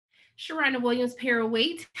Sharona Williams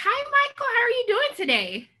Parawait. Hi, Michael. How are you doing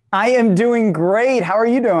today? I am doing great. How are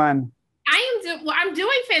you doing? I'm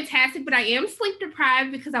doing fantastic, but I am sleep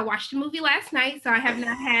deprived because I watched a movie last night, so I have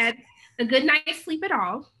not had a good night's sleep at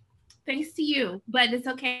all. Thanks to you, but it's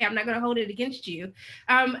okay. I'm not going to hold it against you.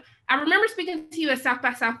 Um, I remember speaking to you at South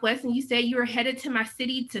by Southwest, and you said you were headed to my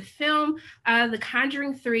city to film The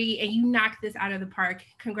Conjuring 3, and you knocked this out of the park.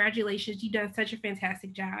 Congratulations. You've done such a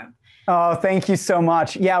fantastic job. Oh, thank you so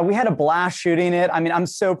much. Yeah, we had a blast shooting it. I mean, I'm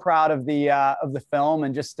so proud of the film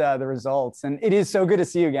and just the results. And it is so good to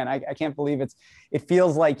see you again. I can't believe it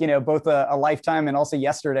feels like, both a lifetime and also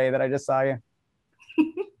yesterday that I just saw you.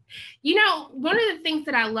 One of the things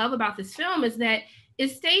that I love about this film is that it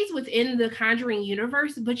stays within the Conjuring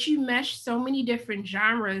universe, but you mesh so many different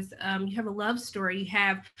genres. You have a love story. You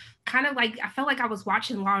have kind of like, I felt like I was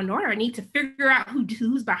watching Law and Order. I need to figure out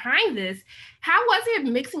who's behind this. How was it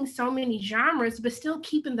mixing so many genres, but still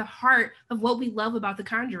keeping the heart of what we love about the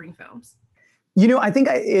Conjuring films? I think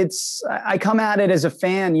I come at it as a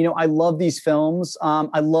fan. I love these films.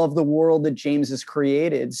 I love the world that James has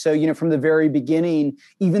created. So, from the very beginning,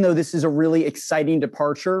 even though this is a really exciting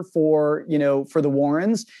departure for the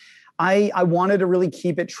Warrens, I wanted to really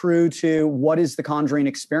keep it true to what is the Conjuring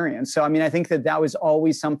experience. So, I mean, I think that was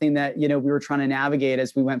always something that, we were trying to navigate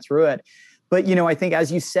as we went through it. But, I think,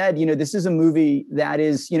 as you said, this is a movie that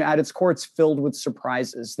is, at its core, it's filled with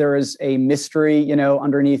surprises. There is a mystery,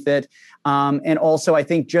 underneath it. And also, I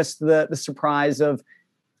think just the surprise of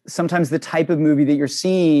sometimes the type of movie that you're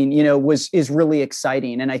seeing, is really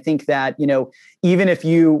exciting. And I think that, even if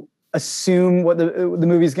you assume what the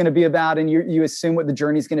movie is going to be about and you assume what the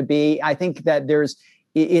journey is going to be, I think that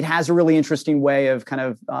it has a really interesting way of kind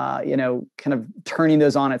of turning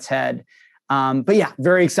those on its head. But yeah,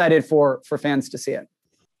 very excited for fans to see it.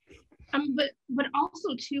 But also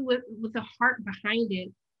too with the heart behind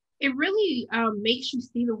it, it really makes you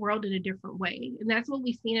see the world in a different way, and that's what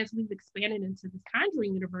we've seen as we've expanded into this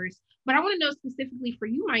Conjuring universe. But I want to know specifically for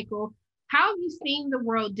you, Michael, how have you seen the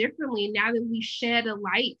world differently now that we shed a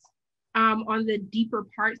light on the deeper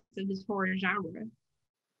parts of this horror genre?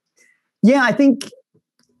 Yeah, I think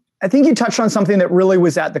you touched on something that really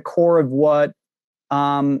was at the core of what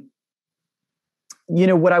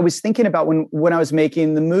what I was thinking about when I was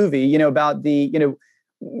making the movie, about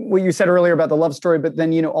what you said earlier about the love story, but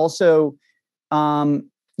then, also,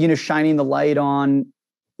 shining the light on,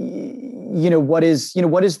 what is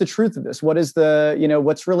the truth of this? What is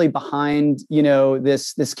what's really behind,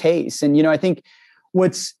 this case? And, I think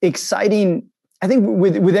what's exciting, I think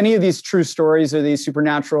with any of these true stories or these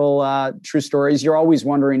supernatural true stories, you're always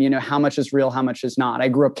wondering, how much is real, how much is not. I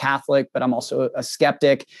grew up Catholic, but I'm also a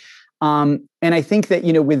skeptic. And I think that,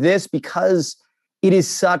 with this, because it is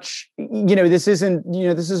such, this isn't,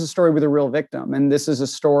 this is a story with a real victim. And this is a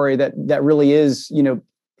story that really is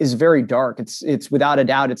very dark. It's without a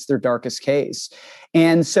doubt, it's their darkest case.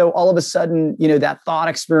 And so all of a sudden, that thought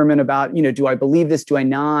experiment about, do I believe this? Do I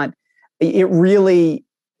not? It really,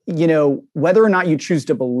 whether or not you choose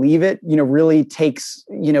to believe it, really takes,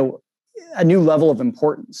 a new level of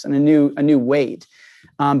importance and a new weight.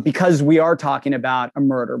 Because we are talking about a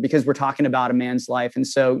murder, because we're talking about a man's life. And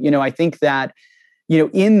so, I think that,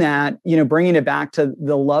 in that, bringing it back to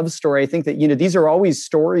the love story, I think that, these are always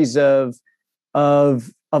stories of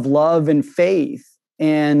love and faith.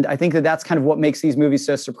 And I think that that's kind of what makes these movies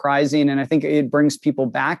so surprising. And I think it brings people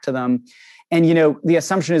back to them. And, the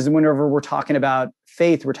assumption is whenever we're talking about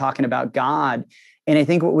faith, we're talking about God. And I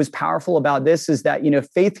think what was powerful about this is that,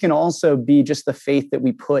 faith can also be just the faith that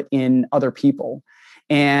we put in other people.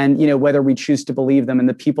 And, whether we choose to believe them and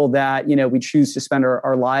the people that, we choose to spend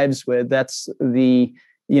our lives with, that's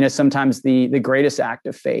sometimes the greatest act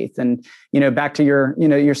of faith. And, back to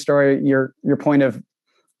your story, your point of,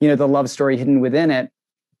 the love story hidden within it.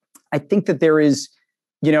 I think that there is,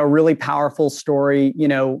 a really powerful story,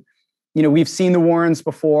 we've seen the Warrens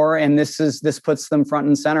before, and this puts them front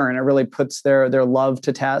and center, and it really puts their love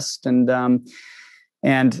to test. And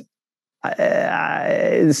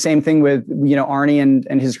the same thing with, Arnie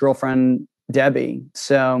and his girlfriend, Debbie.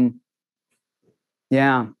 So,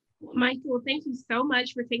 yeah. Michael, thank you so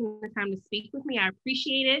much for taking the time to speak with me. I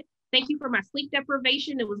appreciate it. Thank you for my sleep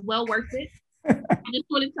deprivation. It was well worth it. I just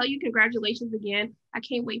want to tell you congratulations again. I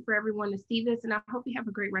can't wait for everyone to see this, and I hope you have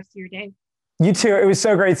a great rest of your day. You too. It was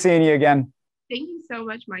so great seeing you again. Thank you so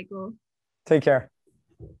much, Michael. Take care.